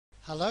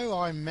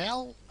Hello, I'm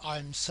Mel.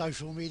 I'm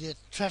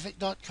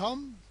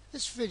socialmediatraffic.com.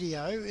 This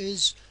video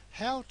is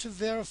how to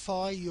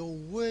verify your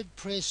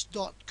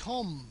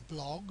WordPress.com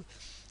blog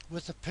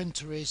with a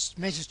Pinterest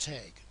meta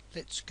tag.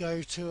 Let's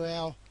go to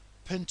our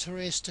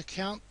Pinterest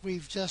account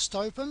we've just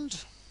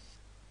opened.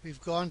 We've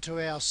gone to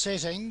our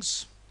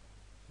settings.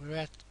 We're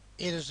at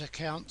Edit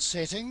Account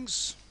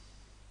Settings.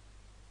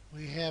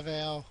 We have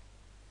our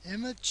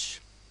image,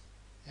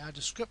 our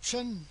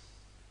description,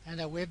 and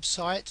our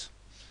website.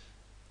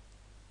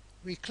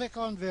 We click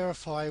on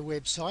Verify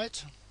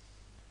Website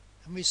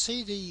and we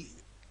see the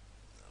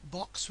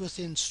box with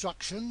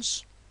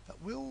instructions, but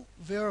we'll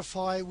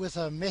verify with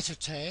a meta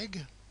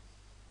tag,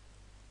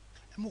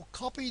 and we'll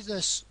copy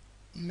this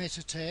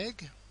meta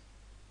tag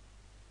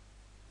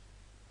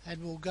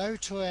and we'll go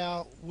to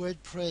our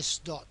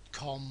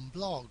WordPress.com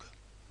blog.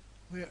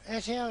 We're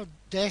at our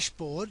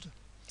dashboard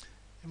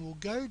and we'll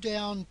go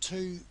down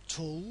to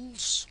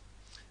Tools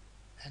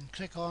and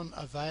click on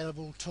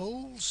Available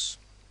Tools.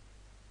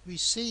 We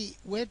see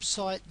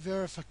Website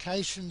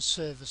Verification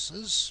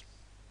Services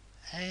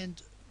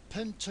and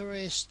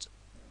Pinterest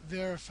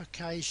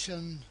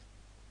Verification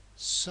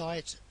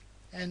Site,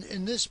 and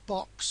in this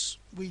box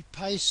we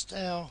paste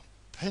our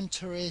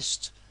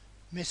Pinterest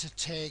meta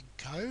tag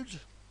code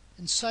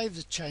and save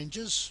the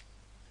changes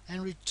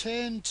and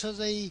return to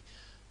the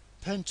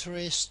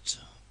Pinterest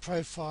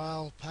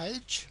profile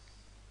page.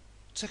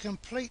 To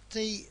complete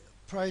the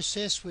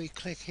process, we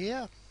click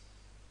here.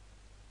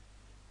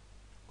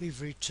 We've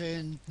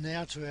returned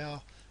now to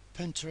our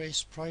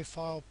Pinterest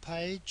profile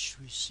page.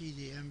 We see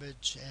the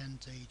image and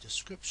the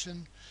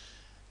description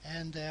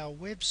and our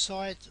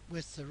website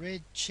with the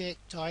red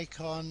checked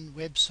icon,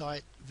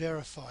 Website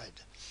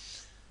Verified.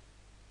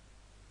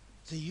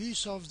 The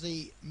use of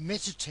the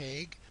meta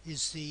tag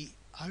is the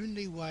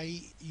only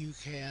way you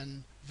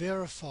can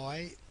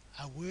verify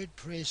a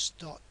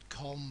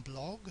WordPress.com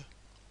blog.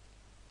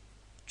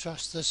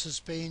 Trust this has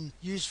been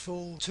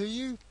useful to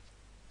you.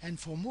 And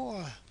for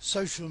more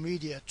social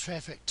media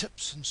traffic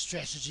tips and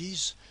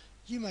strategies,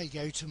 you may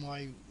go to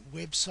my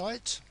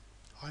website.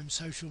 I'm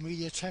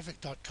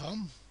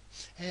socialmediatraffic.com,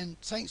 and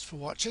thanks for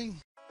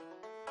watching.